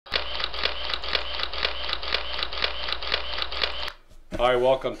Hi,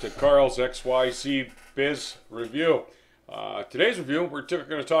 welcome to Carl's XYZ Biz Review. Today's review, we're going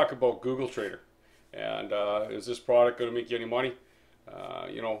to talk about Google Trader. And is this product going to make you any money?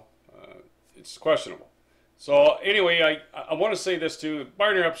 It's questionable. So anyway, I want to say this too.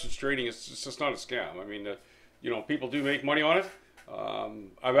 Binary options trading is just not a scam. I mean, people do make money on it.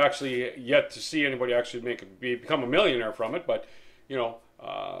 I've actually yet to see anybody actually become a millionaire from it, but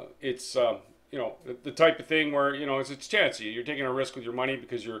it's the type of thing where it's chancy. You're taking a risk with your money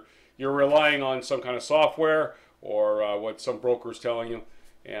because you're relying on some kind of software or what some broker is telling you,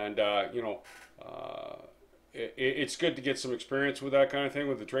 and it's good to get some experience with that kind of thing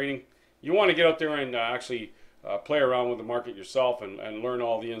with the trading. You want to get out there and actually play around with the market yourself and learn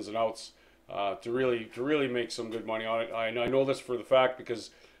all the ins and outs to really make some good money on it. I know this for the fact because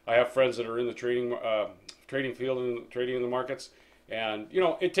I have friends that are in the trading field and trading in the markets. And,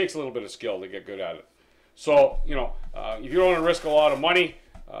 it takes a little bit of skill to get good at it. So, if you don't want to risk a lot of money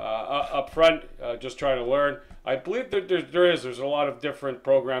up front, just trying to learn, I believe that there's a lot of different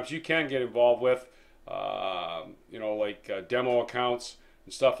programs you can get involved with, like demo accounts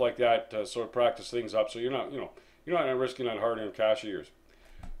and stuff like that to sort of practice things up. So you're not risking that hard-earned cash of yours.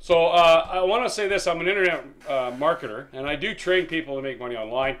 So I want to say this: I'm an internet marketer, and I do train people to make money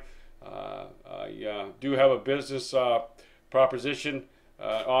online. I do have a business proposition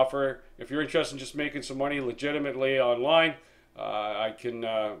offer. If you're interested in just making some money legitimately online, I can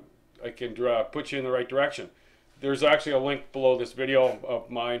put you in the right direction. There's actually a link below this video of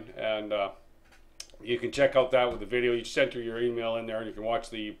mine, and you can check out that with the video. You just enter your email in there, and you can watch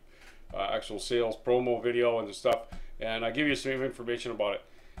the actual sales promo video and the stuff. And I give you some information about it,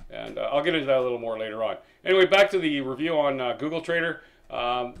 and I'll get into that a little more later on. Anyway, back to the review on Google Trader.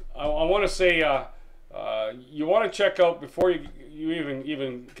 I want to say you want to check out, before you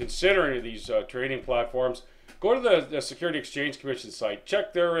even consider any of these trading platforms, go to the Security Exchange Commission site.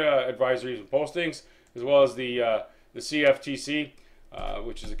 Check their advisories and postings, as well as the CFTC,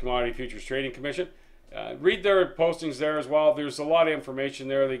 which is the Commodity Futures Trading Commission. Read their postings there as well. There's a lot of information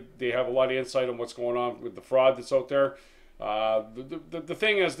there. They have a lot of insight on what's going on with the fraud that's out there. The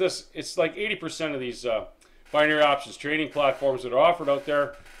thing is this: it's like 80% of these binary options trading platforms that are offered out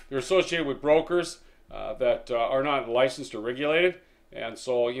there, they're associated with brokers that are not licensed or regulated, and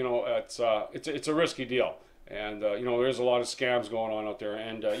so it's a risky deal, and there's a lot of scams going on out there,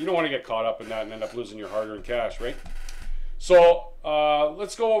 and you don't want to get caught up in that and end up losing your hard-earned cash, right? So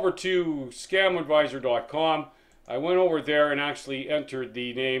let's go over to scamadvisor.com. I went over there and actually entered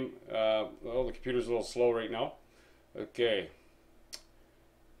the name. Oh, the computer's a little slow right now. Okay,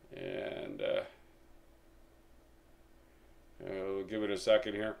 and we'll give it a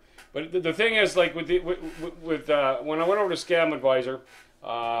second here. But the thing is, like when I went over to Scam Advisor,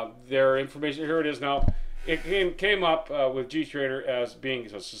 their information, here it is now. It came up with GTrader as being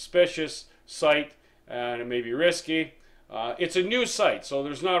a suspicious site, and it may be risky. It's a new site, so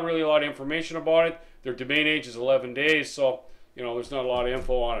there's not really a lot of information about it. Their domain age is 11 days, so there's not a lot of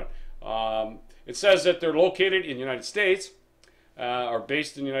info on it. It says that they're located in the United States, or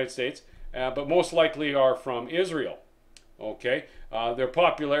based in the United States, but most likely are from Israel. Okay, their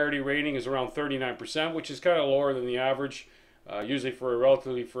popularity rating is around 39%, which is kind of lower than the average. Usually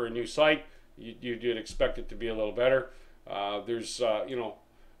for a new site, you'd expect it to be a little better. They're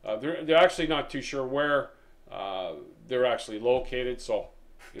actually not too sure where they're actually located, so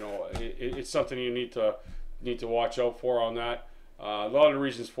it's something you need to watch out for on that. A lot of the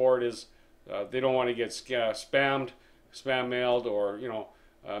reasons for it is they don't want to get spam mailed, or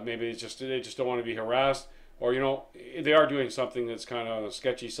maybe they just don't want to be harassed. Or they are doing something that's kind of on the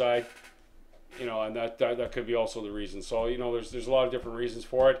sketchy side, and that could be also the reason. So there's a lot of different reasons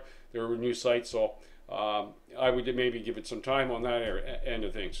for it. They're a new site, so I would maybe give it some time on that end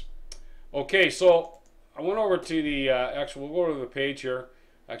of things. Okay, so I went over to the we'll go to the page here.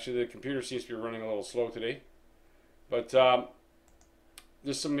 Actually, the computer seems to be running a little slow today, but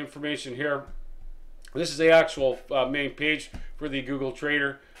there's some information here. This is the actual main page for the Google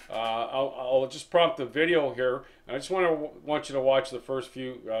Trader. I'll just prompt the video here, and I just want you to watch the first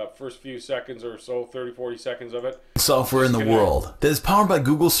few seconds or so, 30-40 seconds of it. Software in the world that is powered by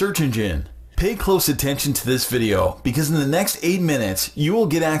Google search engine. Pay close attention to this video, because in the next 8 minutes you will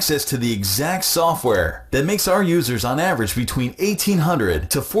get access to the exact software that makes our users on average between $1,800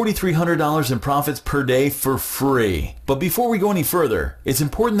 to $4,300 in profits per day for free. But before we go any further, it's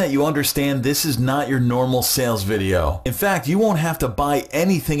important that you understand this is not your normal sales video. In fact, you won't have to buy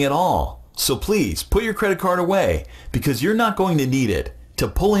anything at all. So please put your credit card away, because you're not going to need it to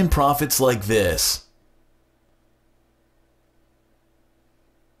pull in profits like this.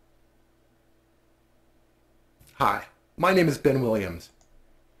 Hi, My name is Ben Williams.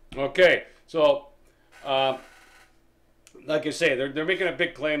 Okay, so like I say, they're making a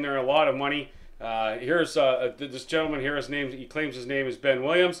big claim. They're a lot of money. Here's this gentleman here. He claims his name is Ben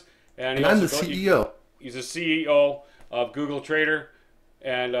Williams, and I'm the CEO. He's a CEO of Google Trader,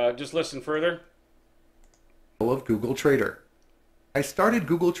 and just listen further. Of Google Trader. I started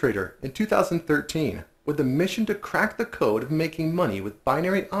Google Trader in 2013 with the mission to crack the code of making money with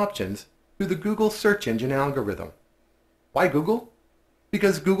binary options through the Google search engine algorithm. Why Google?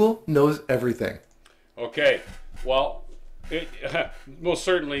 Because Google knows everything. Okay, well, most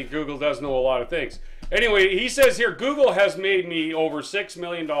certainly Google does know a lot of things. Anyway, he says here, Google has made me over $6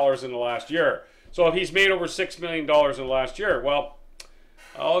 million in the last year. So if he's made over $6 million in the last year, well,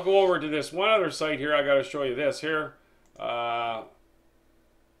 I'll go over to this one other site here. I got to show you this here.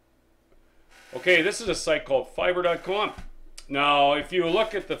 Okay, this is a site called Fiverr.com. Now, if you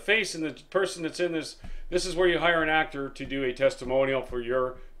look at the face and the person that's in this, this is where you hire an actor to do a testimonial for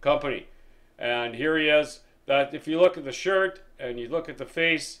your company. And here he is. That if you look at the shirt and you look at the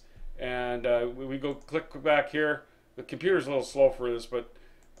face, and we go click back here. The computer's a little slow for this, but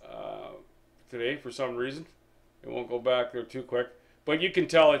today for some reason it won't go back there too quick. But you can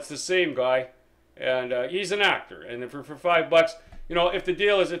tell it's the same guy, and he's an actor. And for $5, you know, if the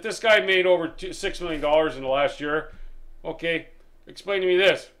deal is if this guy made over $6 million in the last year, okay, explain to me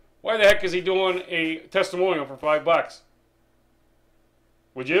this: why the heck is he doing a testimonial for $5?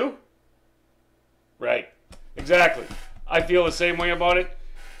 Would you? Right. Exactly. I feel the same way about it.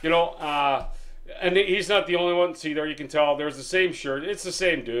 You know, and he's not the only one. See there, you can tell there's the same shirt. It's the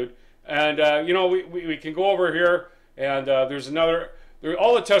same dude. And, you know, we can go over here, and there's another.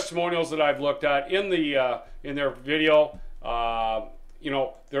 All the testimonials that I've looked at in their video, you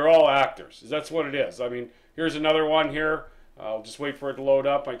know, they're all actors. That's what it is. I mean, here's another one here. I'll just wait for it to load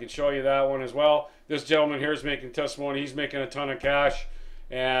up. I can show you that one as well. This gentleman here is making testimony. He's making a ton of cash.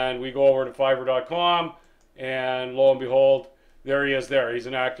 And we go over to Fiverr.com. And lo and behold, there he is there. He's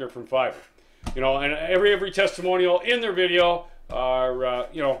an actor from Fiverr. You know, and every testimonial in their video are,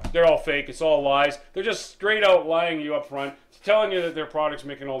 you know, they're all fake. It's all lies. They're just straight out lying you up front, telling you that their product's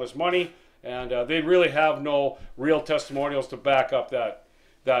making all this money, and they really have no real testimonials to back up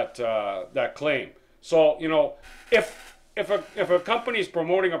that claim. So, you know, if a company's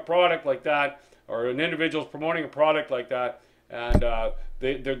promoting a product like that, or an individual's promoting a product like that, and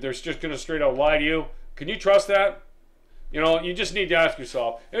they're just going to straight out lie to you, can you trust that? You know, you just need to ask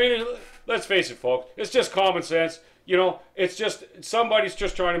yourself. I mean, let's face it, folks. It's just common sense. You know, it's just somebody's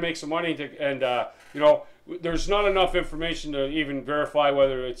just trying to make some money, and you know, there's not enough information to even verify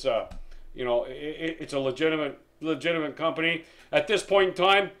whether it's you know, it's a legitimate company. At this point in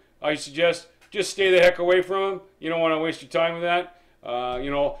time, I suggest just stay the heck away from them. You don't want to waste your time with that. You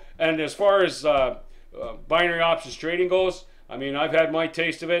know, and as far as binary options trading goes, I mean, I've had my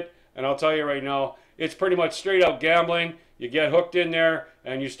taste of it, and I'll tell you right now, it's pretty much straight out gambling. You get hooked in there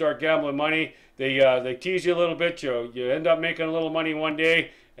and you start gambling money. They tease you a little bit. You end up making a little money one day,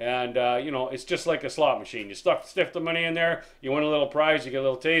 and you know, it's just like a slot machine. You stiff the money in there, you win a little prize, you get a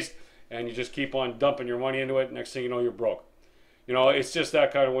little taste, and you just keep on dumping your money into it. Next thing you know, you're broke. You know, it's just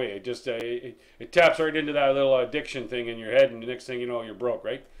that kind of way. It just it taps right into that little addiction thing in your head, and the next thing you know, you're broke,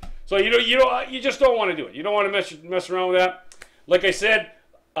 right? So you just don't want to do it. You don't want to mess around with that. Like I said,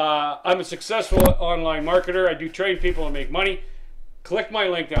 I'm a successful online marketer. I do train people to make money. Click my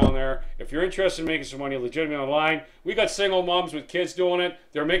link down there if you're interested in making some money legitimately online. We got single moms with kids doing it.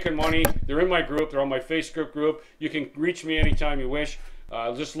 They're making money. They're in my group. They're on my Facebook group. You can reach me anytime you wish.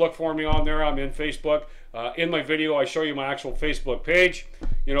 Just look for me on there. I'm in Facebook. In my video, I show you my actual Facebook page.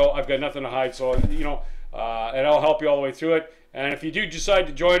 You know, I've got nothing to hide, so you know, and I'll help you all the way through it. And if you do decide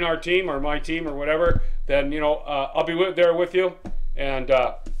to join our team or my team or whatever, then you know, I'll be there with you. And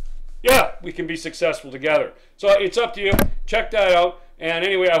yeah, we can be successful together. So it's up to you. Check that out. And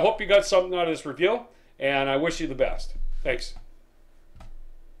anyway, I hope you got something out of this review, and I wish you the best. Thanks.